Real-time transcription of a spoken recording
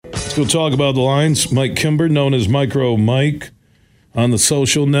We'll talk about the Lions. Mike Kimber, known as Micro Mike, on the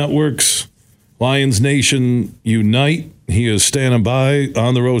social networks. Lions Nation Unite. He is standing by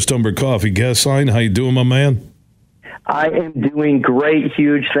on the Roast Umber Coffee guest line. How you doing, my man? I am doing great.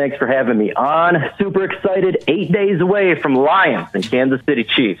 Huge thanks for having me on. Super excited. 8 days away from Lions and Kansas City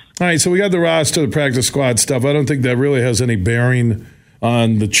Chiefs. All right, so we got the roster, the practice squad stuff. I don't think that really has any bearing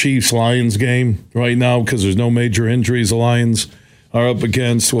on the Chiefs-Lions game right now because there's no major injuries the Lions are up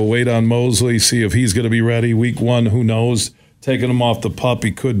against. We'll wait on Mosley, see if he's going to be ready. Week 1, who knows? Taking him off the pup,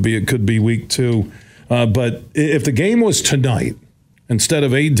 it could be week 2. But if the game was tonight, instead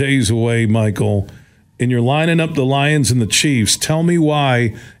of 8 days away, Michael, and you're lining up the Lions and the Chiefs, tell me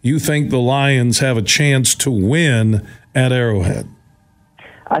why you think the Lions have a chance to win at Arrowhead.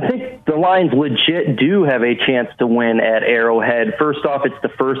 I think the Lions legit do have a chance to win at Arrowhead. First off, it's the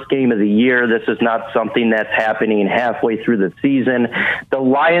first game of the year. This is not something that's happening halfway through the season. The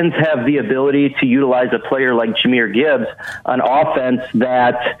Lions have the ability to utilize a player like Jahmyr Gibbs on offense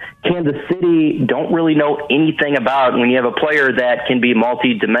that Kansas City don't really know anything about. When you have a player that can be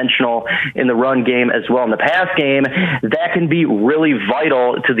multi-dimensional in the run game as well in the pass game, that can be really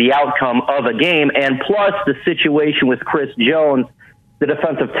vital to the outcome of a game. And plus the situation with Chris Jones, the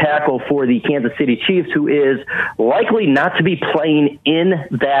defensive tackle for the Kansas City Chiefs, who is likely not to be playing in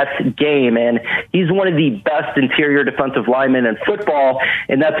that game. And he's one of the best interior defensive linemen in football,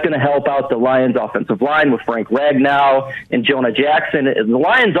 and that's going to help out the Lions offensive line with Frank Ragnow and Jonah Jackson. The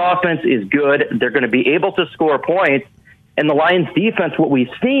Lions offense is good. They're going to be able to score points. And the Lions defense, what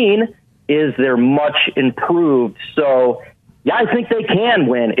we've seen is they're much improved. So, yeah, I think they can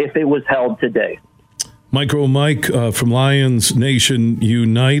win if it was held today. Micro Mike from Lions Nation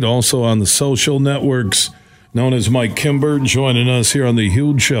Unite, also on the social networks, known as Mike Kimber, joining us here on the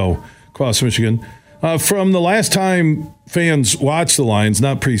Huge Show across Michigan. From the last time fans watched the Lions,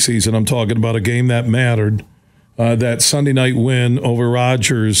 not preseason, I'm talking about a game that mattered, that Sunday night win over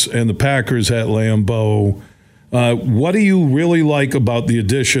Rodgers and the Packers at Lambeau. What do you really like about the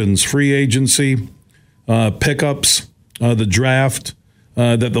additions, free agency, pickups, the draft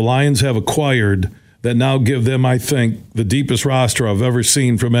that the Lions have acquired that now give them, I think, the deepest roster I've ever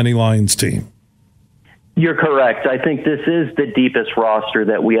seen from any Lions team? You're correct. I think this is the deepest roster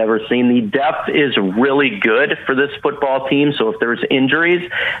that we ever seen. The depth is really good for this football team. So if there's injuries,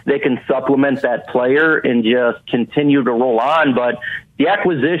 they can supplement that player and just continue to roll on. But the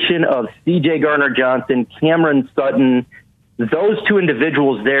acquisition of C.J. Gardner-Johnson, Cameron Sutton, those two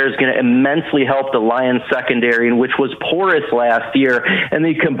individuals there is going to immensely help the Lions secondary, which was porous last year. And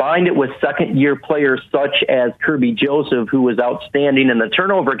they combined it with second-year players such as Kirby Joseph, who was outstanding in the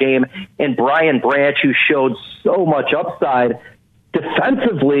turnover game, and Brian Branch, who showed so much upside.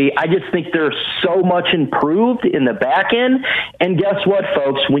 Defensively, I just think they're so much improved in the back end. And guess what,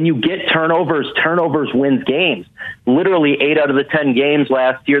 folks? When you get turnovers wins games. Literally 8 out of the 10 games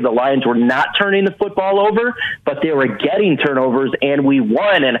last year, the Lions were not turning the football over, but they were getting turnovers, and we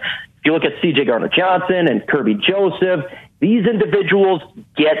won. And if you look at C.J. Gardner-Johnson and Kirby Joseph, these individuals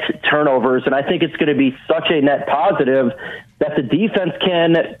get turnovers, and I think it's going to be such a net positive that the defense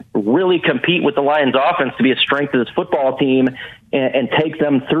can really compete with the Lions offense to be a strength of this football team and take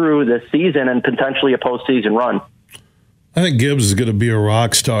them through the season and potentially a postseason run. I think Gibbs is going to be a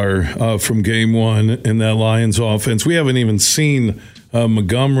rock star from game one in that Lions offense. We haven't even seen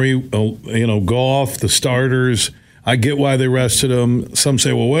Montgomery, go off the starters. I get why they rested him. Some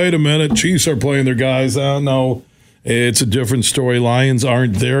say, well, wait a minute, Chiefs are playing their guys. I don't know. It's a different story. Lions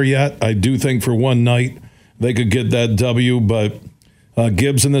aren't there yet. I do think for one night they could get that W, but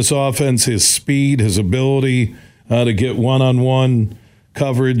Gibbs in this offense, his speed, his ability to get one-on-one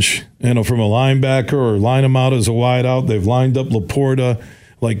coverage, from a linebacker or line him out as a wideout. They've lined up Laporta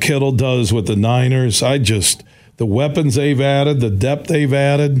like Kittle does with the Niners. The weapons they've added, the depth they've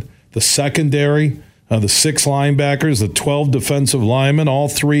added, the secondary, the 6 linebackers, the 12 defensive linemen, all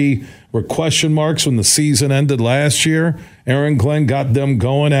 3 were question marks when the season ended last year. Aaron Glenn got them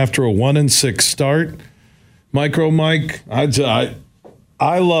going after a 1-6 start. Micro Mike,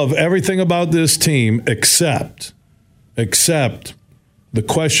 I love everything about this team except the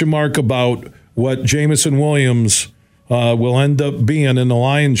question mark about what Jamison Williams will end up being in the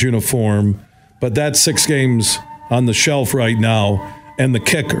Lions uniform. But that's 6 games on the shelf right now. And the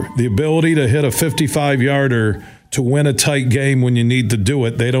kicker, the ability to hit a 55-yarder to win a tight game when you need to do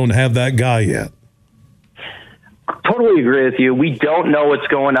it. They don't have that guy yet. totally agree with you. We don't know what's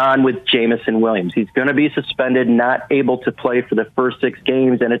going on with Jamison Williams. He's going to be suspended, not able to play for the first 6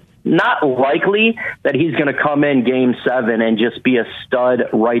 games, and it's not likely that he's going to come in Game 7 and just be a stud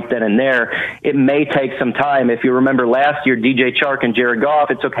right then and there. It may take some time. If you remember last year, DJ Chark and Jared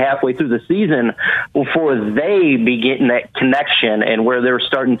Goff, it took halfway through the season before they began that connection and where they were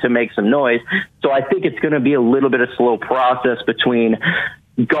starting to make some noise. So I think it's going to be a little bit of slow process between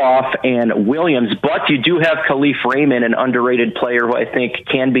Goff and Williams, but you do have Khalif Raymond, an underrated player who I think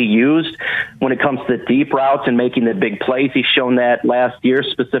can be used when it comes to the deep routes and making the big plays. He's shown that last year,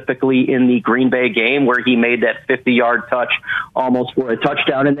 specifically in the Green Bay game where he made that 50-yard touch almost for a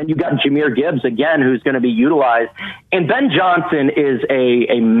touchdown. And then you got Jahmyr Gibbs, again, who's going to be utilized. And Ben Johnson is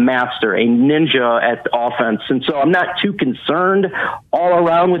a master, a ninja at the offense. And so I'm not too concerned all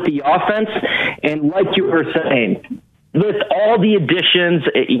around with the offense. And like you were saying, with all the additions,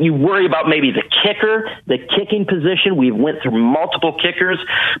 you worry about maybe the kicker, the kicking position. We went through multiple kickers.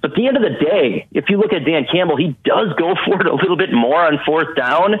 But at the end of the day, if you look at Dan Campbell, he does go for it a little bit more on 4th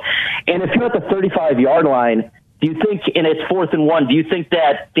down. And if you're at the 35-yard line, do you think, and it's 4th and 1, do you think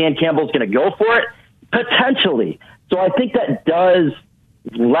that Dan Campbell's going to go for it? Potentially. So I think that does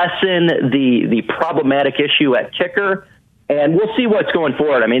lessen the problematic issue at kicker. And we'll see what's going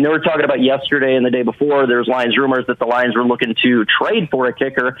forward. I mean, they were talking about yesterday and the day before, there's Lions rumors that the Lions were looking to trade for a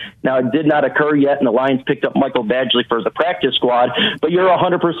kicker. Now, it did not occur yet, and the Lions picked up Michael Badgley for the practice squad. But you're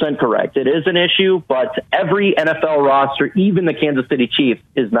 100% correct. It is an issue, but every NFL roster, even the Kansas City Chiefs,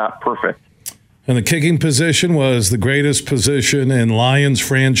 is not perfect. And the kicking position was the greatest position in Lions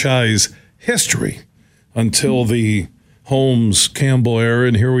franchise history until the Holmes-Campbell era,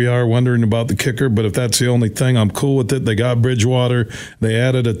 and here we are wondering about the kicker. But if that's the only thing, I'm cool with it. They got Bridgewater. They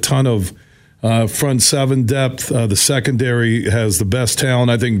added a ton of front 7 depth. The secondary has the best talent.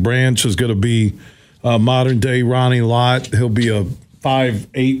 I think Branch is going to be modern-day Ronnie Lott. He'll be a 5,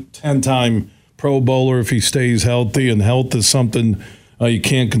 8, 10-time Pro Bowler if he stays healthy, and health is something you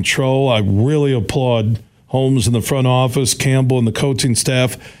can't control. I really applaud Holmes in the front office, Campbell and the coaching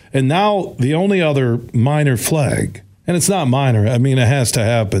staff. And now the only other minor flag, and it's not minor, I mean, it has to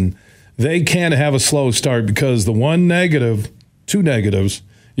happen. They can't have a slow start because the 2 negatives,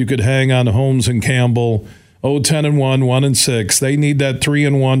 you could hang on to Holmes and Campbell, 10-1, 1-6. They need that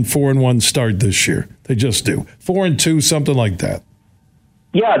 3-1, 4-1 start this year. They just do. 4-2, something like that.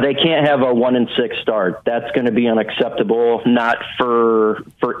 Yeah, they can't have a 1-6 start. That's going to be unacceptable, not for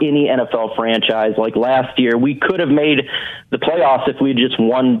any NFL franchise. Like last year, we could have made the playoffs if we just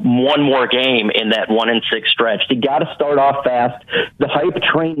won one more game in that 1-6 stretch. You got to start off fast. The hype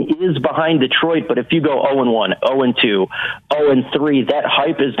train is behind Detroit, but if you go 0-1, 0-2, 0-3, that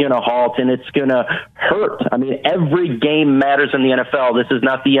hype is going to halt and it's going to hurt. I mean, every game matters in the NFL. This is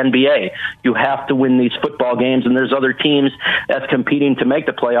not the NBA. You have to win these football games, and there's other teams that's competing to make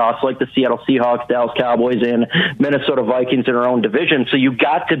the playoffs, like the Seattle Seahawks, Dallas Cowboys, and Minnesota Vikings in our own division. So you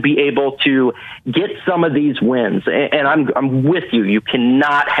got to be able to get some of these wins. And I'm with you. You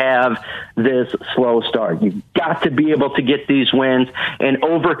cannot have this slow start. You've got to be able to get these wins and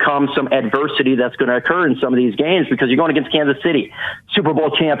overcome some adversity that's going to occur in some of these games, because you're going against Kansas City, Super Bowl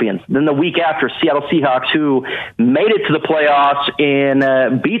champions. Then the week after, Seattle Seahawks, who made it to the playoffs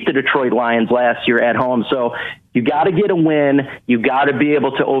and beat the Detroit Lions last year at home. So you got to get a win. You got to be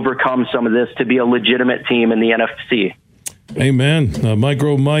able to overcome some of this to be a legitimate team in the NFC. Amen.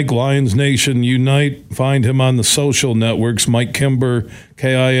 Micro Mike, Lions Nation Unite. Find him on the social networks. Mike Kimber,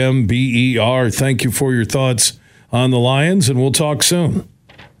 Kimber. Thank you for your thoughts on the Lions, and we'll talk soon.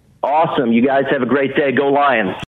 Awesome. You guys have a great day. Go Lions.